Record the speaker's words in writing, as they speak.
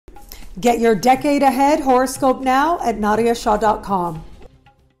Get your decade ahead horoscope now at nadiyashah.com.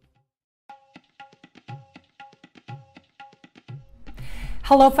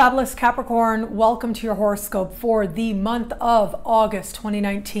 Hello, fabulous Capricorn. Welcome to your horoscope for the month of August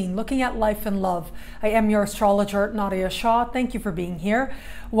 2019, looking at life and love. I am your astrologer, Nadiya Shah. Thank you for being here.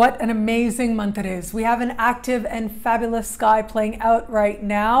 What an amazing month it is. We have an active and fabulous sky playing out right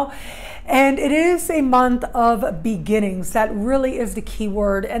now, and it is a month of beginnings. That really is the key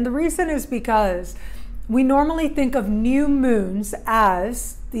word, and the reason is because we normally think of new moons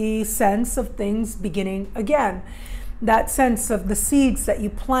as the sense of things beginning again. That sense of the seeds that you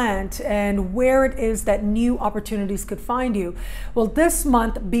plant and where it is that new opportunities could find you. Well, this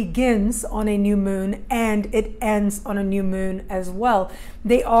month begins on a new moon and it ends on a new moon as well.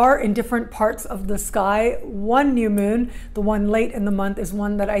 They are in different parts of the sky. One new moon, the one late in the month, is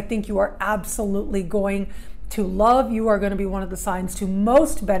one that I think you are absolutely going to love. You are going to be one of the signs to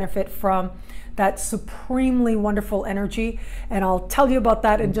most benefit from that supremely wonderful energy. And I'll tell you about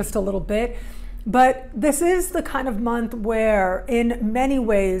that in just a little bit. But this is the kind of month where, in many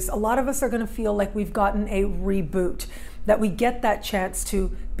ways, a lot of us are going to feel like we've gotten a reboot, that we get that chance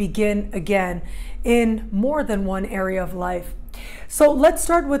to begin again in more than one area of life. So let's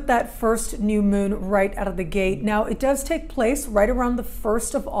start with that first new moon right out of the gate. Now, it does take place right around the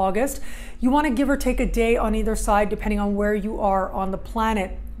 1st of August. You want to give or take a day on either side, depending on where you are on the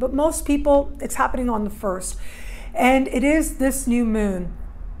planet. But most people, it's happening on the 1st. And it is this new moon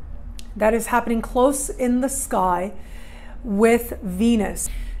that is happening close in the sky with Venus.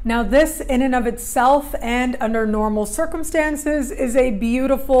 Now, this in and of itself and under normal circumstances is a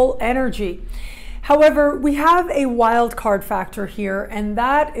beautiful energy. However, we have a wild card factor here, and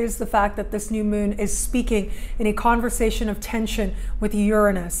that is the fact that this new moon is speaking in a conversation of tension with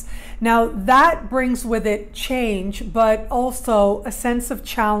Uranus. Now, that brings with it change, but also a sense of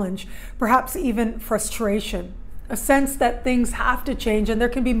challenge, perhaps even frustration. A sense that things have to change, and there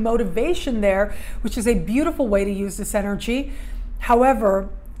can be motivation there, which is a beautiful way to use this energy. However,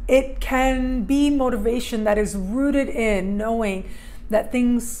 it can be motivation that is rooted in knowing that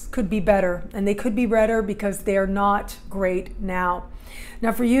things could be better, and they could be better because they are not great now.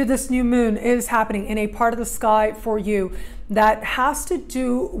 Now, for you, this new moon is happening in a part of the sky for you that has to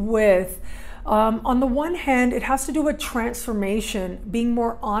do with on the one hand, it has to do with transformation, being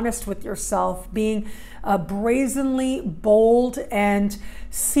more honest with yourself, being brazenly bold and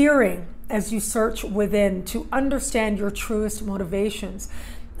searing as you search within to understand your truest motivations.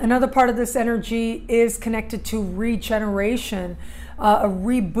 Another part of this energy is connected to regeneration. A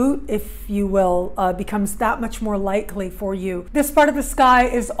reboot, if you will, becomes that much more likely for you. This part of the sky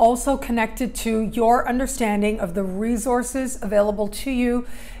is also connected to your understanding of the resources available to you,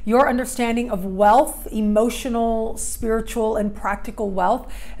 your understanding of wealth, emotional, spiritual, and practical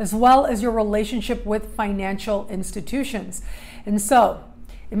wealth, as well as your relationship with financial institutions. And so,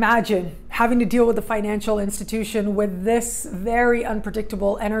 imagine having to deal with a financial institution with this very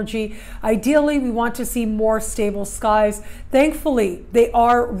unpredictable energy. Ideally, we want to see more stable skies. Thankfully, they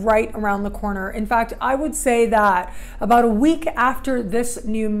are right around the corner. In fact, I would say that about a week after this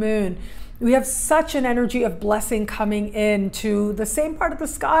new moon, we have such an energy of blessing coming into the same part of the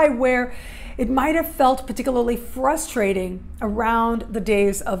sky where it might have felt particularly frustrating around the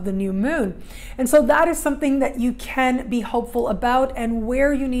days of the new moon. And so that is something that you can be hopeful about, and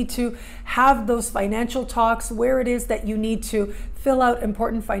where you need to have those financial talks, where it is that you need to fill out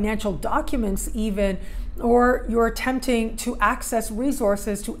important financial documents even, or you're attempting to access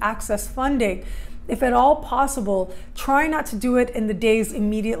resources, to access funding. If at all possible, try not to do it in the days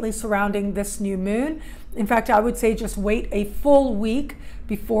immediately surrounding this new moon. In fact, I would say just wait a full week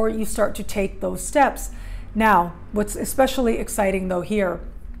before you start to take those steps. Now, what's especially exciting though here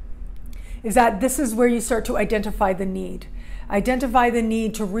is that this is where you start to identify the need. Identify the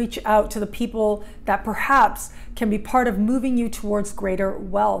need to reach out to the people that perhaps can be part of moving you towards greater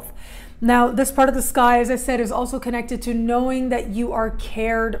wealth. Now, this part of the sky, as I said, is also connected to knowing that you are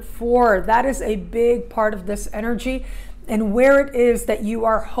cared for. That is a big part of this energy. And where it is that you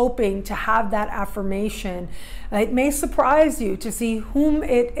are hoping to have that affirmation, it may surprise you to see whom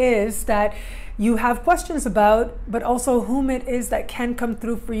it is that you have questions about, but also whom it is that can come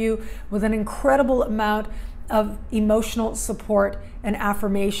through for you with an incredible amount of emotional support and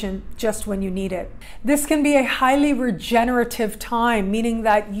affirmation just when you need it. This can be a highly regenerative time, meaning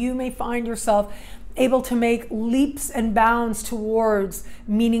that you may find yourself able to make leaps and bounds towards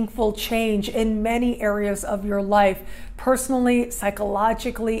meaningful change in many areas of your life, personally,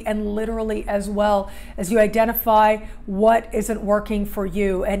 psychologically, and literally as well, as you identify what isn't working for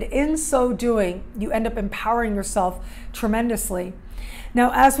you. And in so doing, you end up empowering yourself tremendously.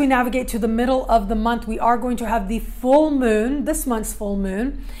 Now, as we navigate to the middle of the month, we are going to have the full moon, this month's full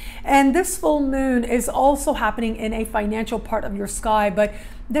moon. And this full moon is also happening in a financial part of your sky, but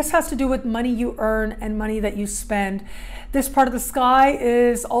this has to do with money you earn and money that you spend. This part of the sky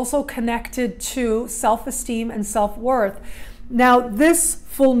is also connected to self-esteem and self-worth. Now, this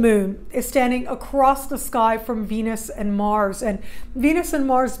full moon is standing across the sky from Venus and Mars. And Venus and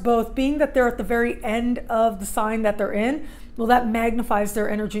Mars both, being that they're at the very end of the sign that they're in, well, that magnifies their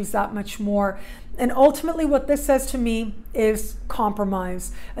energies that much more. And ultimately what this says to me is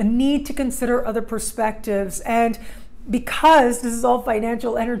compromise, a need to consider other perspectives. And because this is all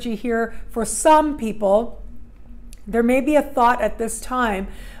financial energy here, for some people, there may be a thought at this time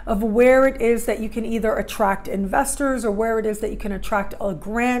of where it is that you can either attract investors or where it is that you can attract a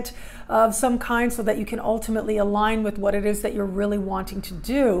grant of some kind so that you can ultimately align with what it is that you're really wanting to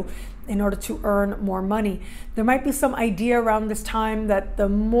do in order to earn more money. There might be some idea around this time that the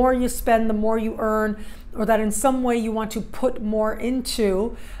more you spend, the more you earn, or that in some way you want to put more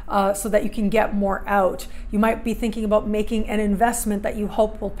into so that you can get more out. You might be thinking about making an investment that you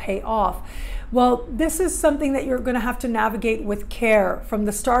hope will pay off. Well, this is something that you're going to have to navigate with care from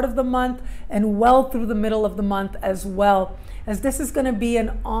the start of the month and well through the middle of the month as well, as this is going to be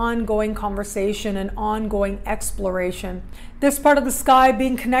an ongoing conversation, an ongoing exploration. This part of the sky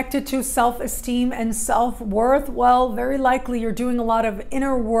being connected to self-esteem and self-worth, well, very likely you're doing a lot of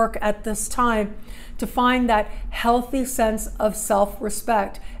inner work at this time to find that healthy sense of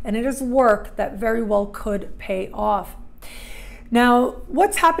self-respect. And it is work that very well could pay off. Now,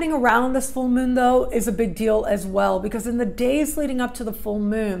 what's happening around this full moon, though, is a big deal as well, because in the days leading up to the full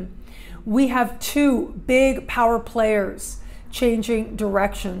moon, we have two big power players changing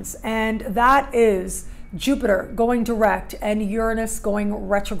directions, and that is Jupiter going direct and Uranus going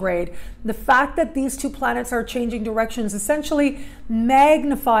retrograde. The fact that these two planets are changing directions, essentially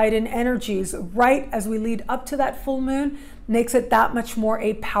magnified in energies right as we lead up to that full moon, makes it that much more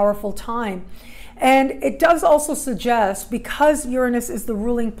a powerful time. And it does also suggest, because Uranus is the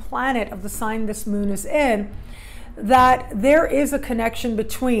ruling planet of the sign this moon is in, that there is a connection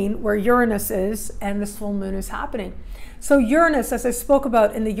between where Uranus is and this full moon is happening. So Uranus, as I spoke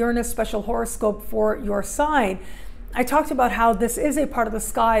about in the Uranus special horoscope for your sign, I talked about how this is a part of the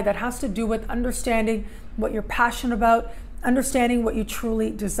sky that has to do with understanding what you're passionate about, understanding what you truly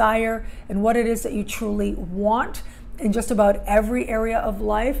desire and what it is that you truly want in just about every area of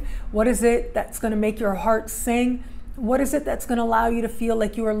life. What is it that's going to make your heart sing? What is it that's going to allow you to feel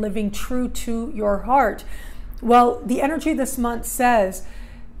like you are living true to your heart? Well, the energy this month says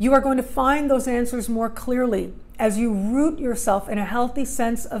you are going to find those answers more clearly as you root yourself in a healthy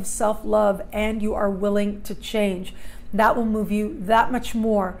sense of self-love and you are willing to change. That will move you that much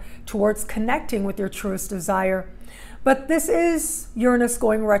more towards connecting with your truest desire. But this is Uranus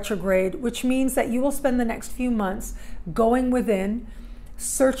going retrograde, which means that you will spend the next few months going within,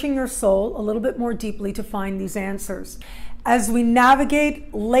 searching your soul a little bit more deeply to find these answers. As we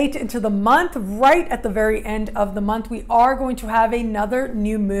navigate late into the month, right at the very end of the month, we are going to have another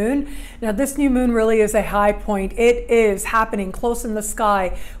new moon. Now, this new moon really is a high point. It is happening close in the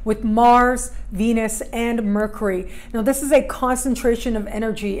sky with Mars, Venus, and Mercury. Now, this is a concentration of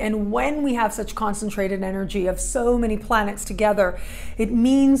energy. And when we have such concentrated energy of so many planets together, it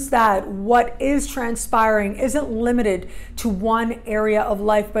means that what is transpiring isn't limited to one area of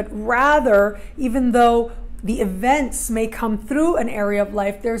life, but rather, even though the events may come through an area of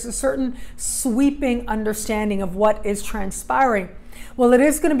life, there's a certain sweeping understanding of what is transpiring. Well, it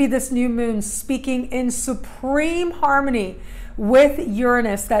is going to be this new moon speaking in supreme harmony with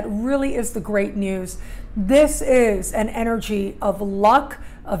Uranus that really is the great news. This is an energy of luck,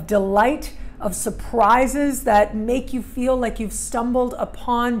 of delight, of surprises that make you feel like you've stumbled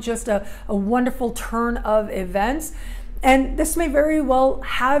upon just a wonderful turn of events. And this may very well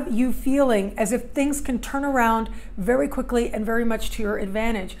have you feeling as if things can turn around very quickly and very much to your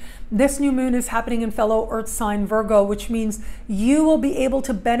advantage. This new moon is happening in fellow Earth sign Virgo, which means you will be able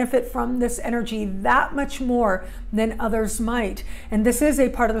to benefit from this energy that much more than others might. And this is a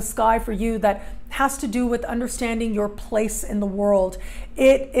part of the sky for you that has to do with understanding your place in the world.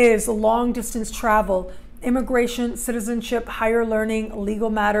 It is long distance travel, immigration, citizenship, higher learning,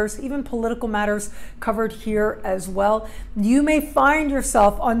 legal matters, even political matters covered here as well. You may find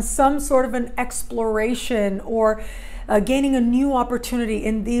yourself on some sort of an exploration or gaining a new opportunity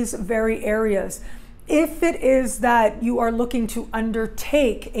in these very areas. If it is that you are looking to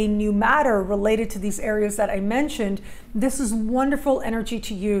undertake a new matter related to these areas that I mentioned, this is wonderful energy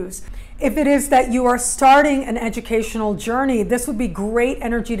to use. If it is that you are starting an educational journey, this would be great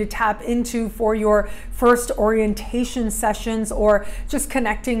energy to tap into for your first orientation sessions or just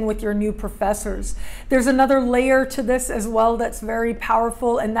connecting with your new professors. There's another layer to this as well that's very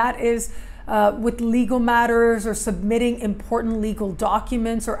powerful, and that is with legal matters or submitting important legal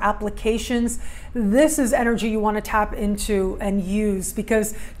documents or applications. This is energy you want to tap into and use,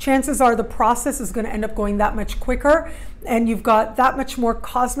 because chances are the process is going to end up going that much quicker, and you've got that much more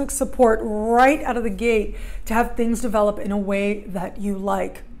cosmic support right out of the gate to have things develop in a way that you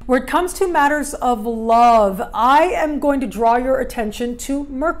like. Where it comes to matters of love, I am going to draw your attention to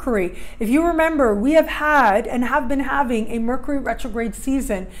Mercury. If you remember, we have had and have been having a Mercury retrograde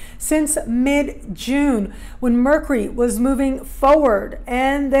season since mid-June, when Mercury was moving forward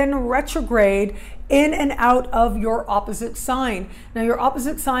and then retrograde in and out of your opposite sign. Now, your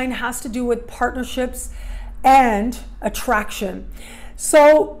opposite sign has to do with partnerships and attraction.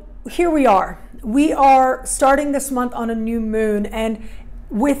 So here we are. We are starting this month on a new moon, and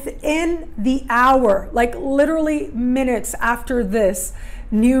within the hour, like literally minutes after this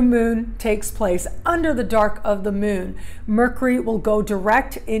new moon takes place, under the dark of the moon, Mercury will go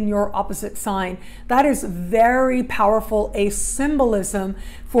direct in your opposite sign. That is very powerful, a symbolism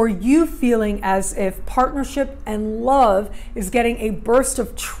for you feeling as if partnership and love is getting a burst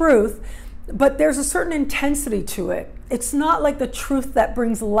of truth, but there's a certain intensity to it. It's not like the truth that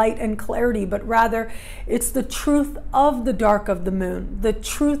brings light and clarity, but rather it's the truth of the dark of the moon, the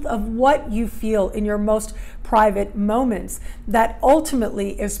truth of what you feel in your most private moments that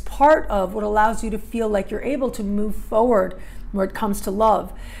ultimately is part of what allows you to feel like you're able to move forward where it comes to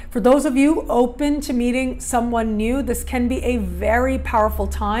love. For those of you open to meeting someone new, this can be a very powerful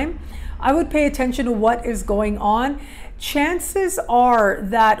time. I would pay attention to what is going on. Chances are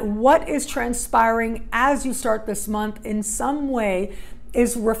that what is transpiring as you start this month in some way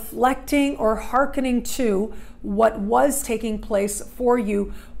is reflecting or hearkening to what was taking place for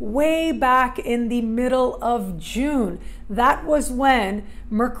you way back in the middle of June. That was when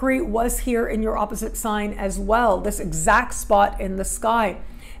Mercury was here in your opposite sign as well, this exact spot in the sky.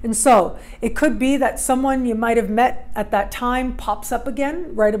 And so it could be that someone you might have met at that time pops up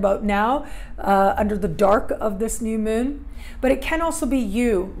again right about now under the dark of this new moon. But it can also be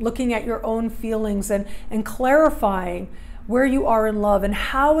you looking at your own feelings and clarifying where you are in love and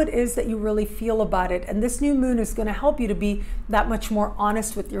how it is that you really feel about it. And this new moon is going to help you to be that much more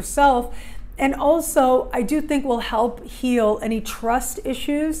honest with yourself. And also, I do think will help heal any trust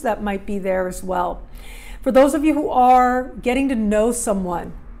issues that might be there as well. For those of you who are getting to know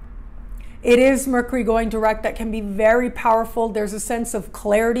someone, it is Mercury going direct that can be very powerful. There's a sense of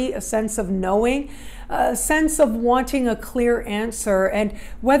clarity, a sense of knowing, a sense of wanting a clear answer. And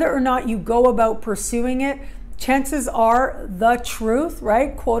whether or not you go about pursuing it, chances are the truth,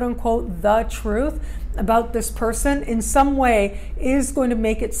 right? Quote unquote, the truth about this person in some way is going to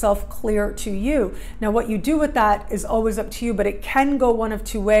make itself clear to you. Now, what you do with that is always up to you, but it can go one of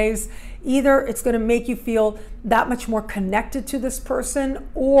two ways. Either it's going to make you feel that much more connected to this person,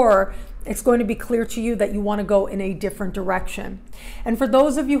 or it's going to be clear to you that you want to go in a different direction. And for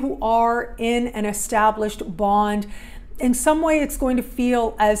those of you who are in an established bond, in some way it's going to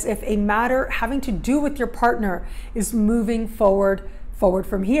feel as if a matter having to do with your partner is moving forward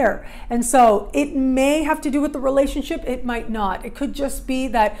from here. And so it may have to do with the relationship, it might not. It could just be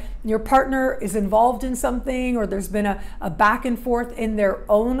that your partner is involved in something, or there's been a back and forth in their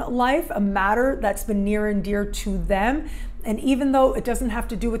own life, a matter that's been near and dear to them. And even though it doesn't have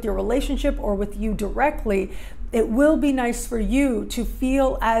to do with your relationship or with you directly, it will be nice for you to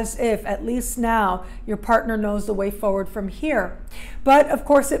feel as if, at least now, your partner knows the way forward from here. But of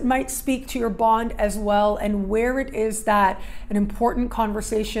course, it might speak to your bond as well, and where it is that an important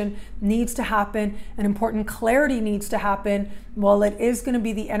conversation needs to happen, an important clarity needs to happen, well, it is going to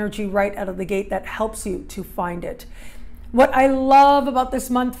be the energy right out of the gate that helps you to find it. What I love about this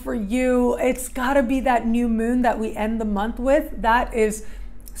month for you, it's got to be that new moon that we end the month with. That is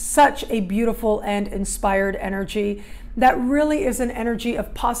such a beautiful and inspired energy. That really is an energy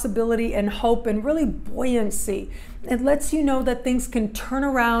of possibility and hope and really buoyancy. It lets you know that things can turn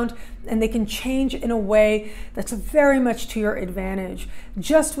around and they can change in a way that's very much to your advantage.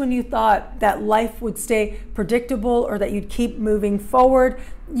 Just when you thought that life would stay predictable or that you'd keep moving forward,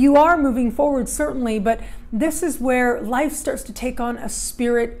 you are moving forward certainly, but this is where life starts to take on a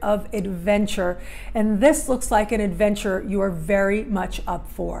spirit of adventure. And this looks like an adventure you are very much up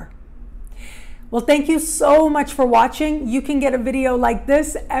for. Well, thank you so much for watching. You can get a video like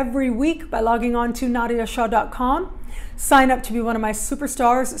this every week by logging on to nadiyashah.com. Sign up to be one of my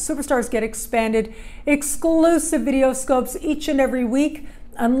superstars. Superstars get expanded, exclusive video scopes each and every week,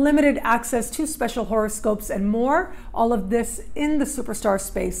 unlimited access to special horoscopes and more. All of this in the superstar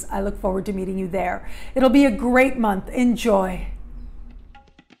space. I look forward to meeting you there. It'll be a great month. Enjoy.